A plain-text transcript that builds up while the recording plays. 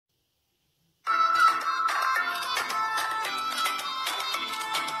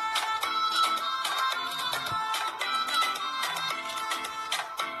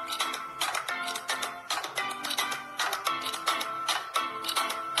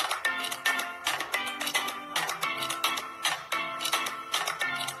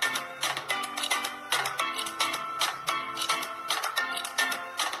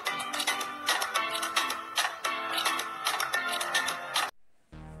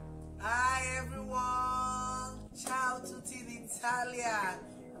Italian.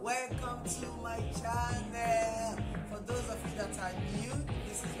 Welcome to my channel. For those of you that are new,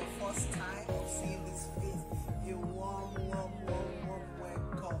 this is your first time of seeing this face, a warm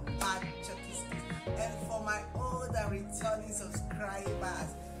welcome back, Chucky's. And for my old and returning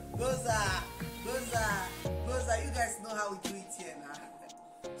subscribers, Goza, you guys know how we do it here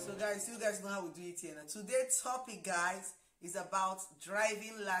now. So guys, you guys know how we do it here now. Today's topic, guys, is about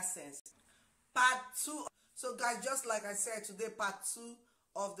driving license, part 2. So guys, just like I said, today part 2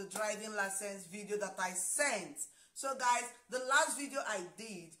 of the driving license video that I sent. So guys, the last video I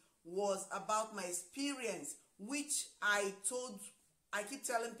did was about my experience, which I keep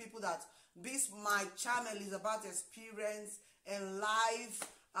telling people that my channel is about experience and life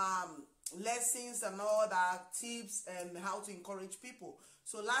lessons and all that, tips and how to encourage people.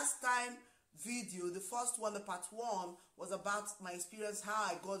 So last time video, the first one, the part 1, was about my experience, how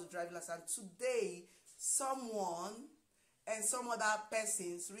I got the driving license. Today, someone and some other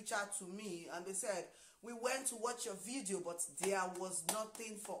persons reached out to me and they said, we went to watch your video, but there was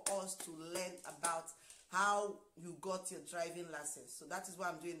nothing for us to learn about how you got your driving license. So that is why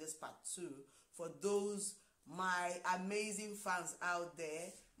I'm doing this part 2 for those my amazing fans out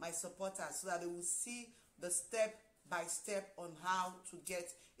there, my supporters, so that they will see the step by step on how to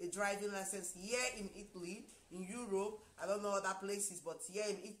get a driving license here in Italy, in Europe. I don't know other places, but here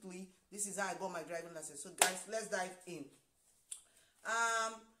in Italy, this is how I got my driving license. So guys, let's dive in.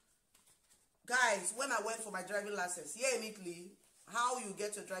 Guys, when I went for my driving license here in Italy, how you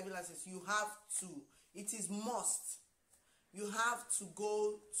get your driving license, you have to, it is must, you have to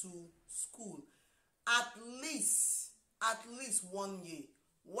go to school at least 1 year.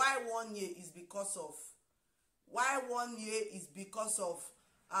 Why 1 year is because of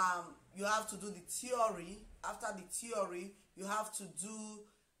you have to do the theory. After the theory, you have to do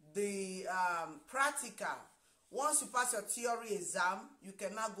the practical. Once you pass your theory exam, you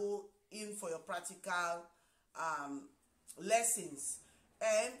can now go in for your practical lessons.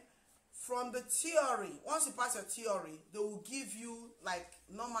 And from the theory, once you pass your theory, they will give you, like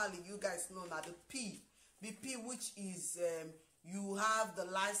normally you guys know now, the P, which is you have the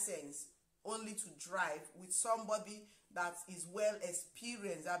license only to drive with somebody that is well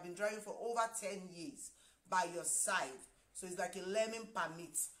experienced. I've been driving for over 10 years by your side. So it's like a learning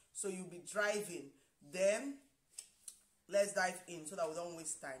permit. So you'll be driving. Then let's dive in so that we don't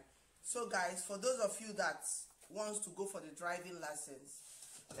waste time. So guys, for those of you that wants to go for the driving license,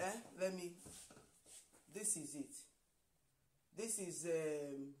 this is it. This is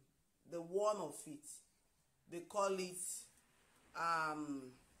the one of it. They call it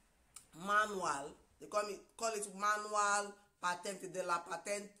manual. They call it manual patente, de la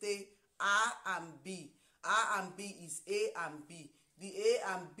patente A and B. A and B is A and B. The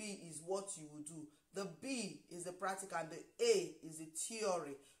A and B is what you will do. The B is the practical and the A is the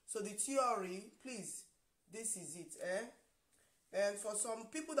theory. So the theory, please, this is it. And for some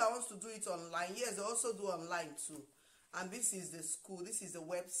people that wants to do it online, yes, they also do online too. And this is the school, this is the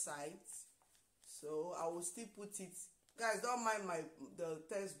website. So I will still put it. Guys, don't mind the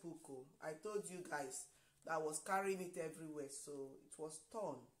textbook. I told you guys that I was carrying it everywhere, so it was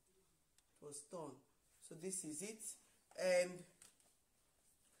torn. So this is it. And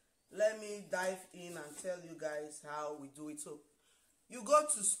let me dive in and tell you guys how we do it. So you go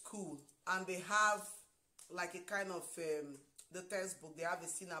to school and they have like a kind of the textbook. They have a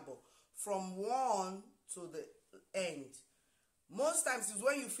syllabus from 1 to the end. Most times it's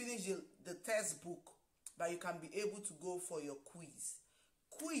when you finish the textbook that you can be able to go for your quiz.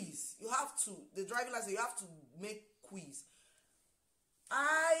 You have to, the driving license, you have to make quiz.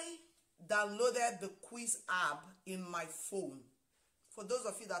 I downloaded the quiz app in my phone. For those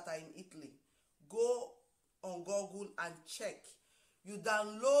of you that are in Italy, go on Google and check. You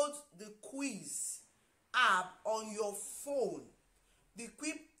download the quiz app on your phone. The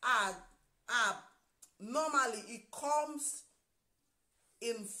quiz app normally it comes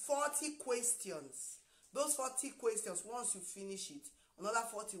in 40 questions. Those 40 questions, once you finish it, another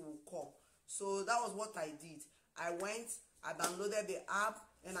 40 will come. So that was what I did. I went, I downloaded the app,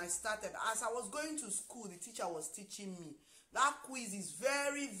 and I started. As I was going to school, the teacher was teaching me. That quiz is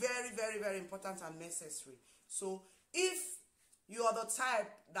very, very, very, very important and necessary. So if you are the type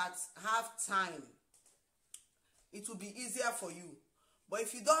that have time, it will be easier for you. But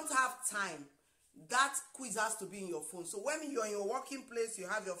if you don't have time, that quiz has to be in your phone. So when you're in your working place, you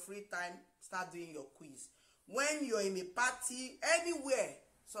have your free time, start doing your quiz. When you're in a party, anywhere,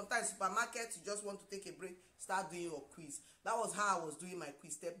 sometimes supermarket, you just want to take a break, start doing your quiz. That was how I was doing my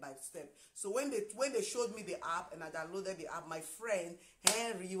quiz step by step. So when they showed me the app and I downloaded the app, my friend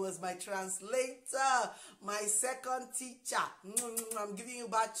Henry Henry was my translator, my second teacher. I'm giving you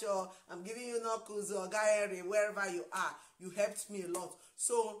bacho, I'm giving you knuckles, or Guy Henry, wherever you are. You helped me a lot.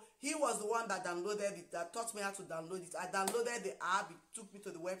 So he was the one that downloaded it, that taught me how to download it. I downloaded the app, it took me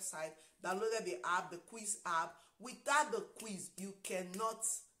to the website, downloaded the app, the quiz app. Without the quiz, you cannot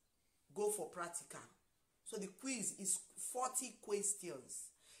go for practical. So the quiz is 40 questions.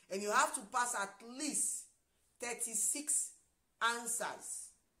 And you have to pass at least 36 answers.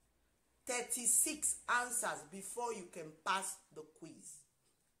 36 answers before you can pass the quiz.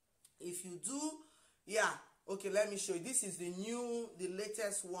 If you do, yeah, okay, let me show you. This is the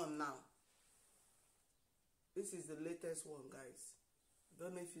latest one now. This is the latest one, guys. I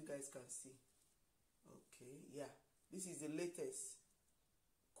don't know if you guys can see. Okay, yeah. This is the latest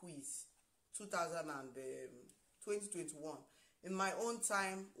quiz. 2021. In my own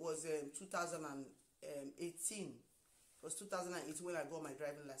time was 2018. It was 2018 when I got my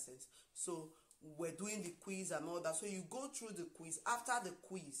driving license. So we're doing the quiz and all that. So you go through the quiz. After the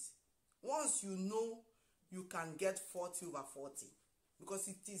quiz, once you know you can get 40 over 40, because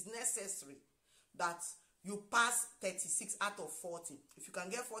it is necessary that you pass 36 out of 40. If you can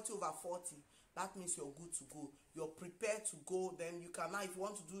get 40 over 40, that means you're good to go. You're prepared to go. Then you can now, if you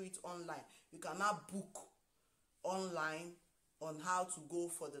want to do it online, you can now book online on how to go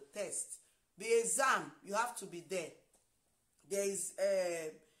for the test. The exam, you have to be there. There is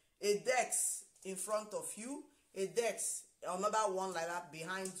a desk in front of you, a desk, another one like that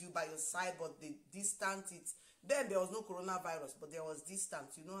behind you by your side, but they distant it. Then there was no coronavirus, but there was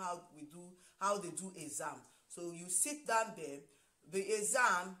distance. You know how they do exam. So you sit down there. The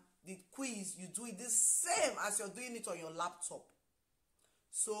exam, the quiz, you do it the same as you're doing it on your laptop.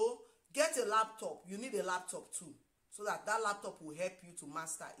 So get a laptop. You need a laptop too, so that laptop will help you to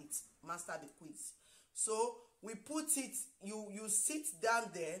master the quiz. So we put it, you sit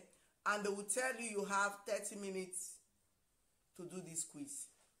down there, and they will tell you have 30 minutes to do this quiz.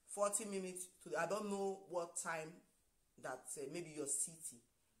 40 minutes to, I don't know what time that maybe your city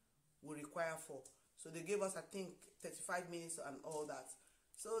will require for. So they gave us, I think, 35 minutes and all that.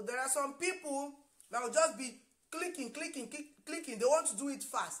 So there are some people that will just be clicking. They want to do it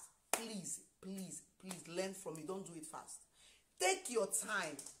fast. Please learn from me. Don't do it fast. Take your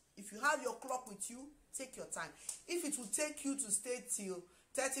time. If you have your clock with you, take your time. If it will take you to stay till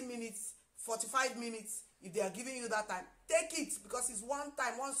 30 minutes, 45 minutes, if they are giving you that time, take it, because it's one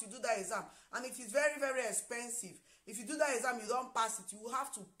time once you do that exam, and it is very, very expensive. If you do that exam, you don't pass it, you will have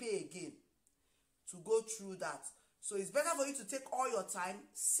to pay again to go through that. So it's better for you to take all your time,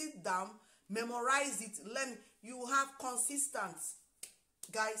 sit down, memorize it, learn. You have consistency,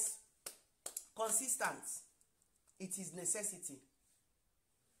 guys. Consistency. It is necessity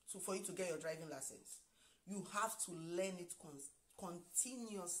for you to get your driving license. You have to learn it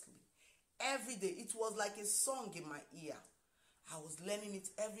continuously. Every day. It was like a song in my ear. I was learning it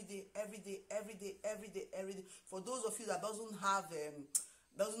every day. For those of you that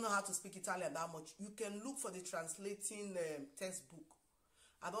doesn't know how to speak Italian that much, you can look for the translating textbook.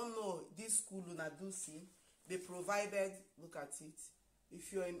 I don't know, this school Lunadusi, they provided, look at it.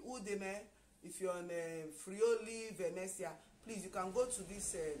 If you're in Udeme, if you're in Friuli, Venezia, please, you can go to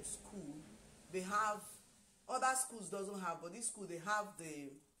this school. They have, other schools doesn't have, but this school, they have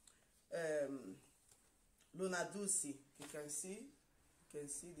the Lunadusi. You can see the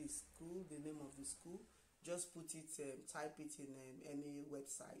school, the name of the school. Just put it, type it in any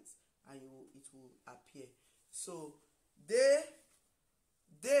website, and it will appear. So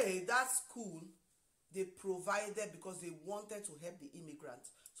that school, they provided, because they wanted to help the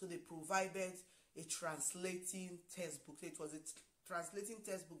immigrants, so they provided a translating textbook. It was a translating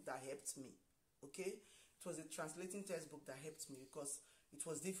textbook that helped me. Okay, it was a translating textbook that helped me, because it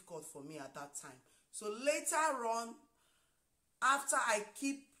was difficult for me at that time. So later on, after I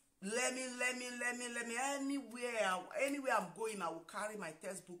keep learning, anywhere I'm going, I will carry my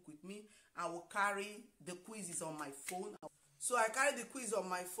textbook with me. I will carry the quizzes on my phone. So I carry the quiz on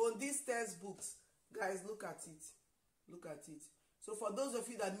my phone. These textbooks, guys, look at it. So for those of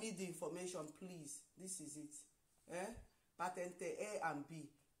you that need the information, please, this is it. Patenti A and B.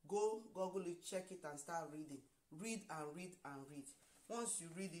 Go Google it, check it, and start reading. Read. Once you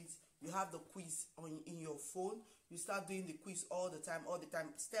read it, you have the quiz in your phone. You start doing the quiz all the time,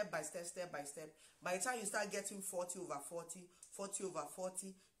 step by step. By the time you start getting 40 over 40, 40 over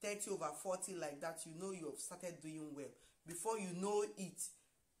 40, 30 over 40, like that, you know you have started doing well. Before you know it,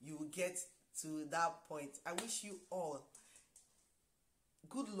 you will get to that point. I wish you all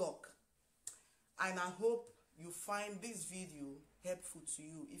good luck, and I hope you find this video helpful to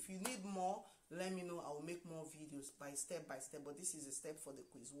you. If you need more, let me know. I will make more videos by step, but this is a step for the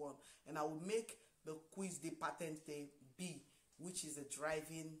quiz 1, and I will make the quiz the Patenti B, which is a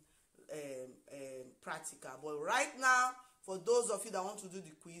driving practical. But right now, for those of you that want to do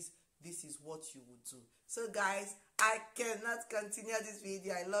the quiz, this is what you would do. So guys, I cannot continue this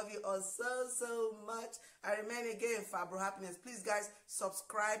video. I love you all so much. I remain again Fabro Happiness. Please guys,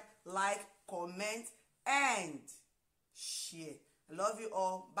 subscribe, like, comment, and share. I love you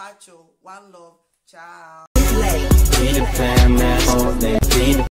all. Bacho. One love. Ciao.